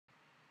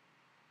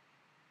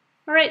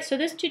Alright, so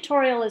this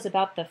tutorial is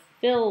about the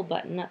fill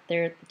button up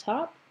there at the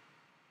top.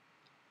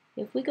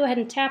 If we go ahead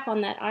and tap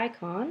on that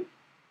icon,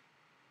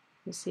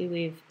 you see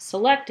we've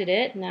selected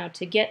it. Now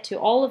to get to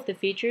all of the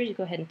features, you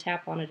go ahead and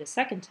tap on it a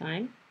second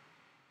time.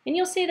 And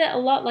you'll see that a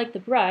lot like the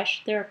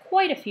brush, there are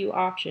quite a few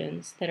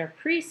options that are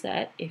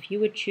preset if you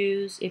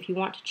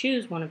want to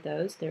choose one of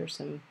those. There are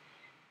some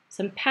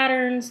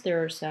patterns,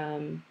 there are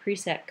some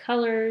preset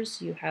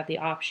colors. You have the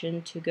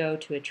option to go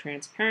to a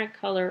transparent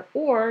color,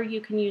 or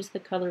you can use the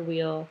color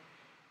wheel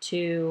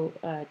to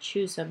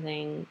choose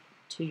something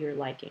to your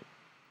liking.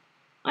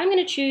 I'm going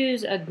to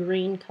choose a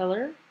green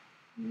color,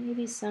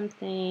 maybe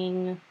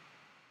something,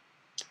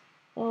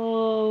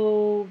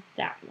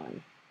 that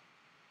one.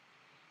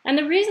 And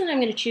the reason I'm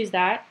going to choose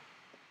that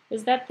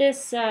is that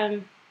this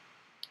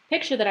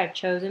picture that I've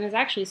chosen is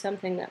actually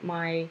something that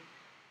my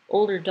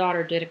older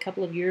daughter did a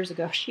couple of years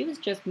ago. She was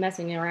just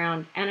messing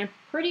around, and I'm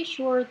pretty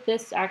sure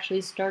this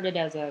actually started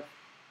as a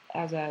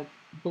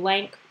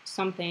blank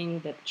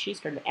something that she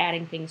started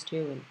adding things to,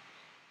 and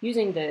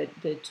using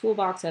the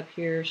toolbox up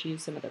here, she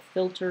used some of the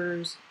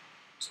filters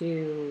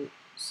to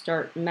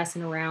start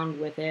messing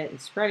around with it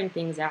and spreading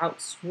things out,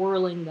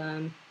 swirling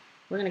them.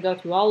 We're going to go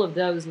through all of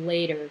those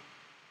later.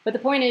 But the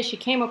point is, she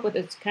came up with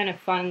this kind of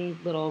fun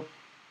little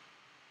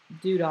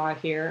doodah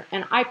here,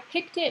 and I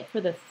picked it for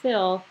the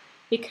fill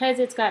because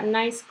it's got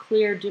nice,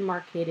 clear,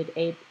 demarcated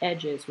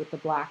edges with the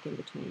black in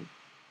between.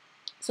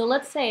 So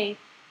let's say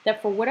that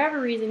for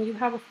whatever reason you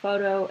have a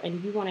photo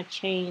and you want to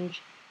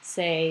change,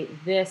 say,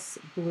 this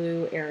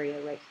blue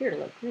area right here to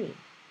look green.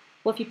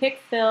 Well, if you pick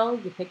fill,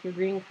 you pick your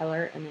green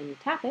color, and then you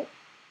tap it,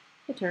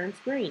 it turns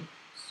green.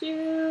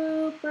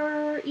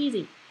 Super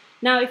easy.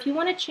 Now, if you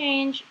want to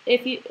change,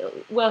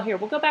 well, here,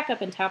 we'll go back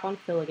up and tap on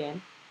fill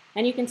again.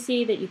 And you can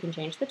see that you can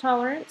change the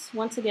tolerance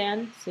once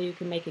again, so you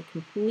can make it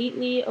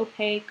completely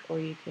opaque, or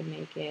you can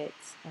make it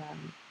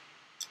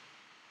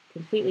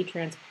completely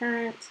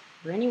transparent,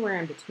 or anywhere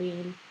in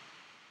between.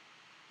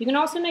 You can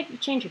also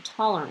change your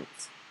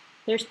tolerance.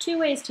 There's two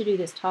ways to do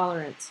this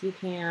tolerance. You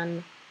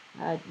can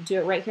do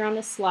it right here on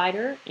the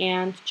slider,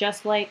 and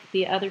just like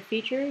the other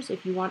features,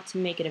 if you want to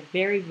make it a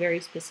very,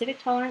 very specific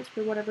tolerance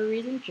for whatever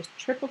reason, just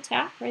triple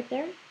tap right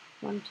there.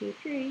 1, 2,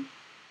 3,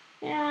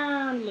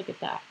 and look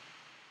at that.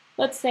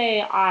 Let's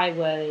say I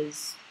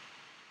was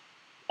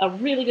a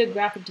really good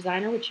graphic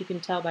designer, which you can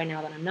tell by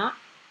now that I'm not,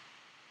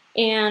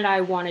 and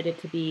I wanted it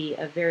to be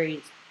a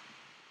very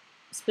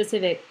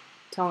specific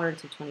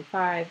tolerance of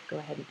 25. Go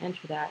ahead and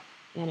enter that,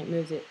 and it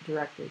moves it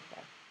directly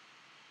there.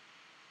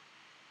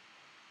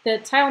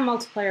 The tile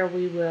multiplier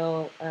we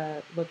will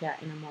look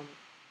at in a moment.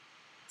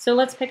 So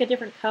let's pick a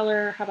different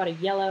color. How about a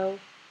yellow?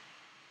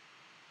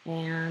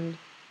 And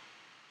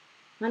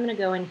I'm going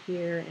to go in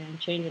here and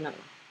change another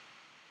one.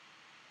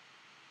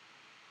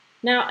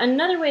 Now,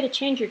 another way to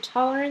change your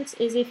tolerance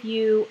is if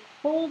you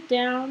hold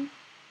down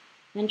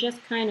and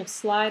just kind of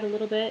slide a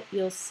little bit,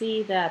 you'll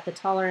see that the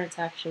tolerance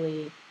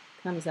actually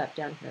comes up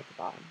down here at the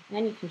bottom.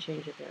 And you can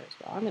change it there as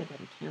well. I'm going to go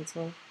ahead and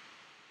cancel.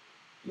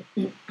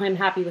 I'm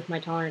happy with my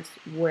tolerance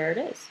where it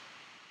is.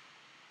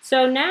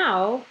 So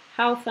now,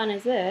 how fun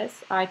is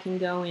this? I can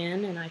go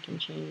in and I can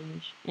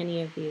change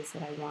any of these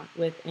that I want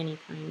with any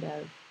kind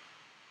of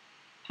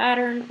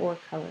pattern or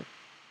color.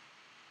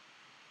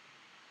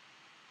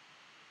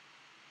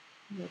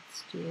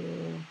 Let's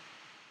do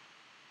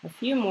a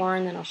few more,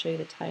 and then I'll show you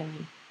the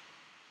tiling.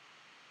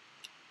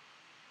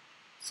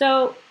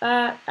 So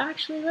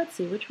actually, let's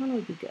see, which one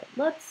would be good?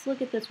 Let's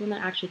look at this one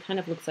that actually kind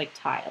of looks like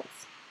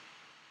tiles.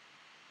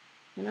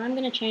 And I'm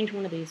going to change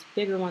one of these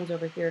bigger ones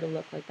over here to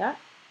look like that.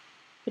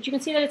 But you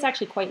can see that it's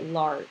actually quite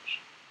large.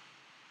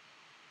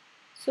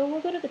 So we'll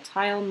go to the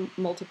tile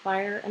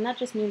multiplier, and that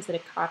just means that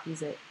it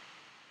copies it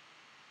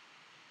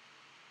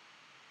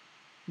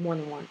more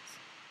than once.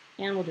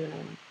 And we'll do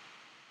another one.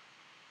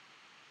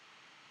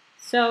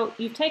 So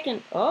you've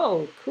taken,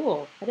 oh,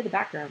 cool, I did the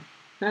background.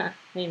 I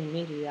didn't even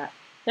mean to do that.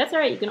 That's all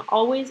right, you can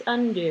always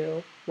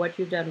undo what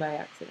you've done by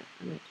accident.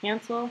 I'm going to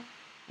cancel,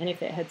 and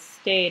if it had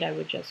stayed, I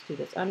would just do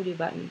this undo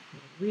button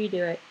and redo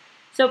it.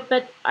 So,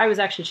 but I was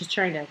actually just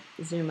trying to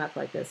zoom up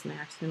like this, and I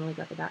accidentally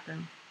got the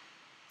background.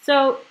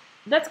 So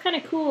that's kind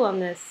of cool on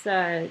this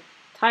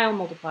tile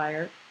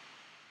multiplier.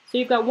 So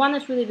you've got one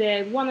that's really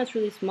big, one that's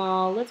really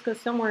small. Let's go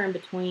somewhere in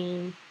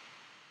between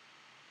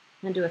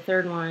and do a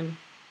third one.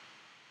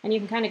 And you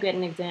can kind of get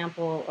an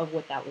example of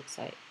what that looks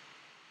like.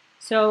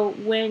 So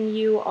when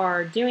you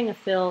are doing a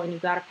fill and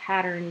you've got a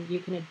pattern, you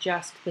can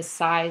adjust the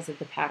size of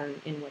the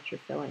pattern in what you're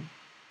filling.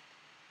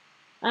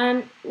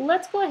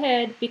 Let's go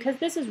ahead, because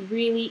this is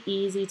really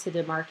easy to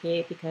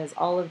demarcate because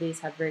all of these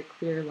have very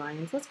clear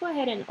lines. Let's go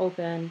ahead and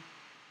open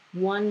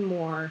one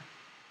more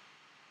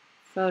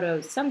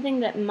photo, something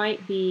that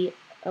might be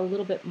a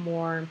little bit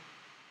more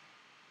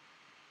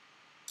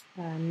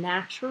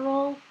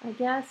natural, I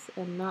guess,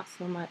 and not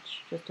so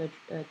much just a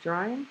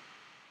drawing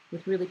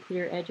with really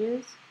clear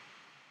edges.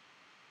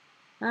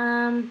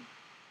 How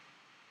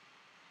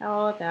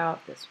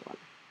about this one?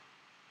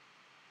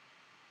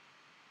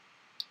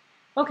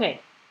 Okay,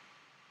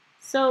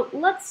 so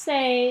let's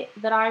say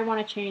that I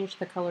want to change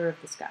the color of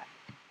the sky.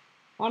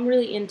 I'm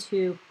really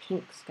into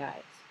pink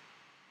skies.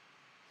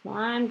 So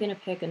I'm going to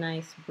pick a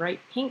nice bright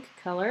pink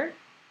color.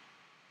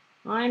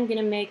 I'm going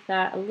to make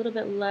that a little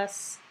bit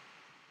less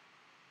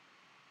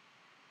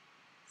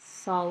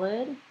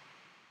solid.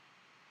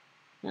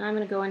 And I'm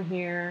going to go in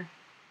here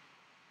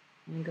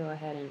and go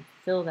ahead and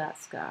fill that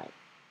sky.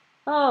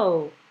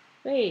 Oh,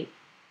 wait,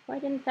 why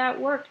didn't that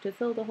work to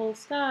fill the whole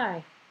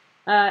sky?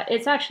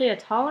 It's actually a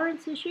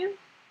tolerance issue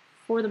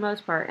for the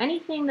most part.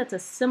 Anything that's a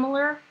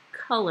similar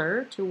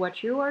color to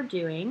what you are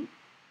doing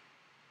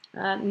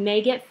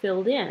may get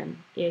filled in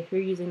if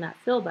you're using that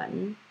fill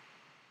button.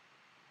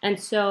 And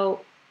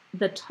so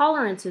the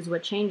tolerance is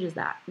what changes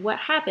that. What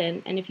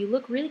happened, and if you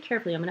look really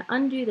carefully, I'm going to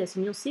undo this,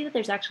 and you'll see that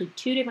there's actually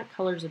two different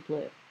colors of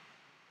blue.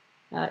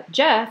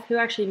 Jeff, who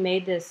actually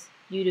made this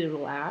You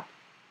Doodle app,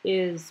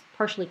 is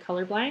partially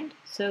colorblind,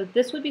 so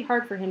this would be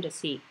hard for him to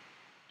see.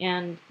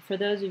 And for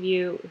those of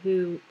you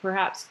who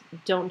perhaps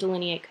don't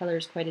delineate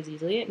colors quite as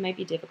easily, it might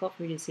be difficult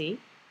for you to see.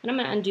 And I'm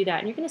going to undo that,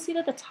 and you're going to see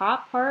that the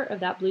top part of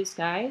that blue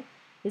sky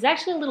is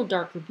actually a little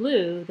darker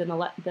blue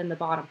than the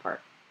bottom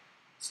part.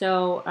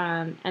 So,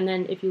 and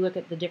then if you look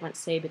at the difference,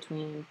 say,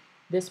 between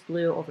this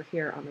blue over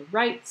here on the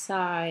right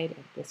side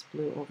and this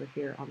blue over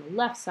here on the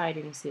left side,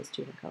 you're going to see it's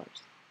two different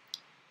colors.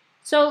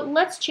 So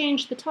let's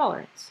change the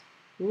tolerance.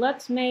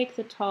 Let's make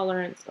the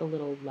tolerance a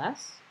little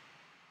less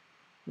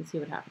and see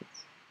what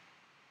happens.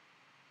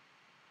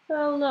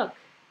 Oh, look.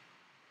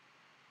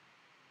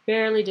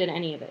 Barely did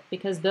any of it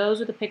because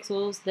those are the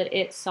pixels that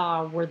it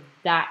saw were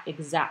that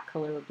exact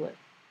color of blue.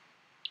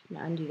 I'm going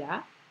to undo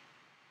that.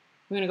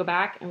 We're going to go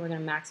back and we're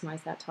going to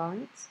maximize that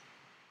tolerance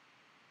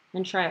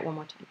and try it one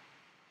more time.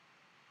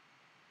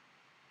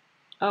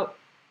 Oh,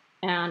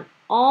 and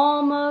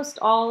almost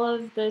all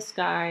of the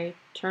sky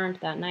turned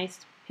that nice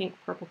pink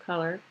purple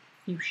color,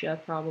 fuchsia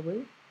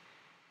probably.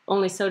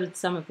 Only so did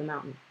some of the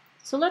mountain.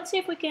 So let's see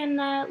if we can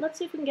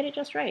get it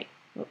just right.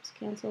 Oops,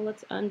 cancel.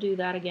 Let's undo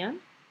that again.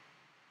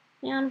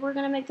 And we're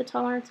going to make the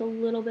tolerance a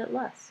little bit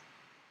less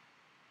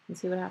and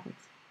see what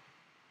happens.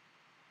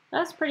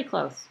 That's pretty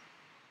close.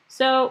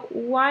 So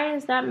why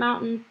is that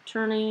mountain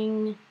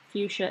turning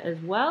fuchsia as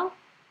well?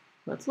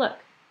 Let's look.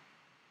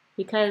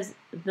 Because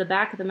the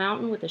back of the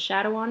mountain with the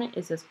shadow on it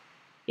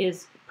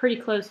is pretty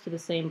close to the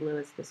same blue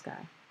as the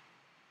sky.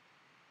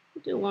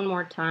 We'll do it one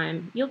more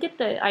time. You'll get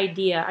the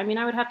idea. I mean,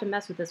 I would have to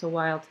mess with this a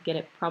while to get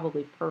it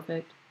probably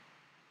perfect.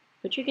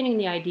 But you're getting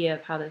the idea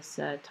of how this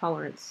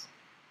tolerance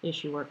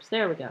issue works.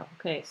 There we go.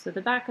 Okay, so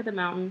the back of the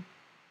mountain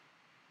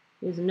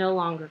is no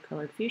longer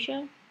colored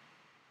fuchsia.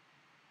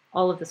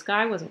 All of the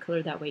sky wasn't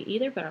colored that way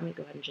either, but I'm going to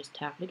go ahead and just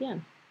tap it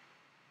again.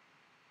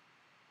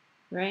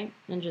 Right?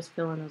 And just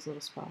fill in those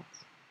little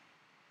spots.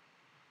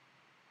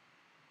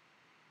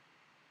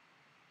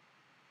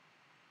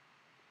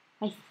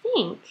 I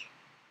think,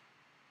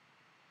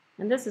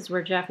 and this is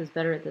where Jeff is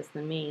better at this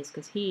than me, is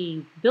because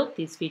he built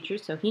these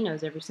features, so he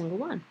knows every single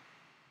one.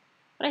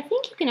 But I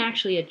think you can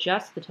actually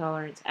adjust the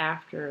tolerance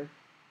after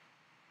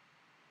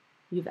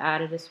you've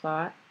added a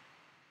spot.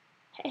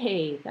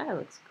 Hey, that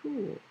looks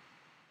cool.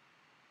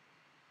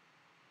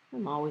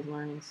 I'm always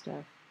learning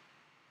stuff.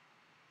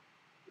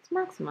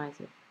 Let's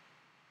maximize it.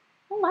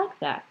 I like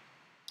that.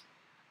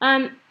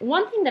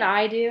 One thing that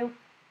I do,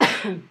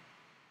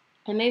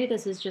 and maybe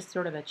this is just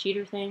sort of a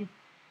cheater thing,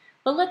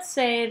 but let's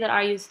say that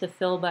I use the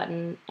fill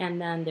button and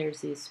then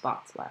there's these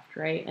spots left,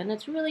 right? And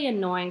it's really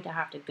annoying to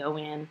have to go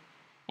in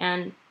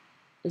and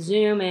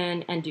zoom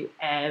in and do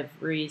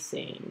every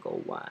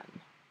single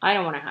one. I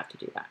don't want to have to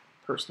do that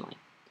personally.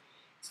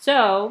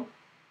 So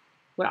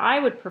what I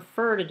would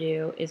prefer to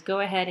do is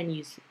go ahead and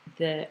use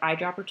the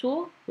eyedropper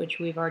tool, which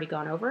we've already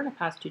gone over in a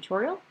past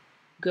tutorial.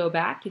 Go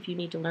back if you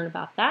need to learn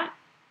about that.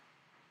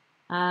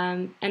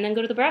 And then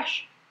go to the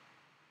brush.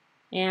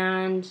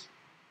 And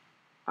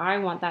I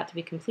want that to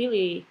be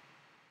completely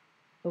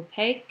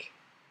opaque.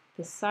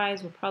 The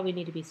size will probably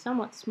need to be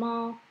somewhat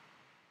small.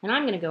 And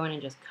I'm going to go in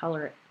and just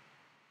color it.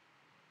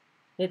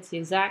 It's the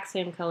exact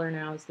same color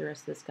now as the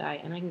rest of this guy,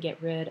 and I can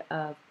get rid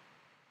of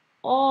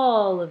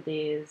all of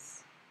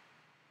these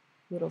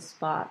little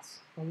spots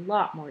a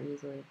lot more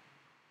easily.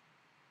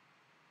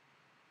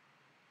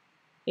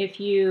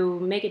 If you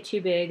make it too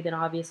big, then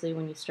obviously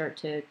when you start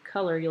to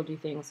color, you'll do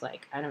things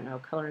like, I don't know,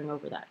 coloring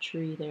over that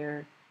tree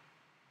there.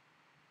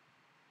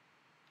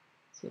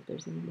 See if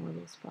there's any more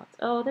little spots.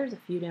 Oh, there's a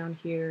few down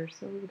here,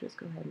 so we'll just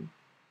go ahead and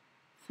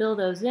fill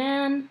those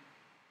in.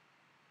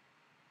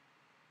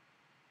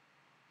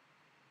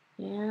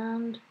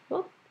 And,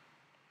 oh,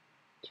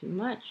 too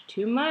much,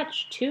 too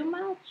much, too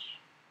much.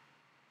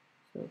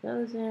 Fill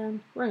those in.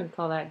 We're going to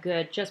call that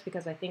good just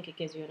because I think it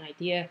gives you an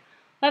idea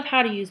of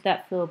how to use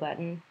that fill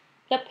button,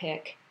 the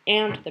pick,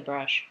 and the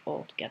brush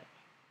all together.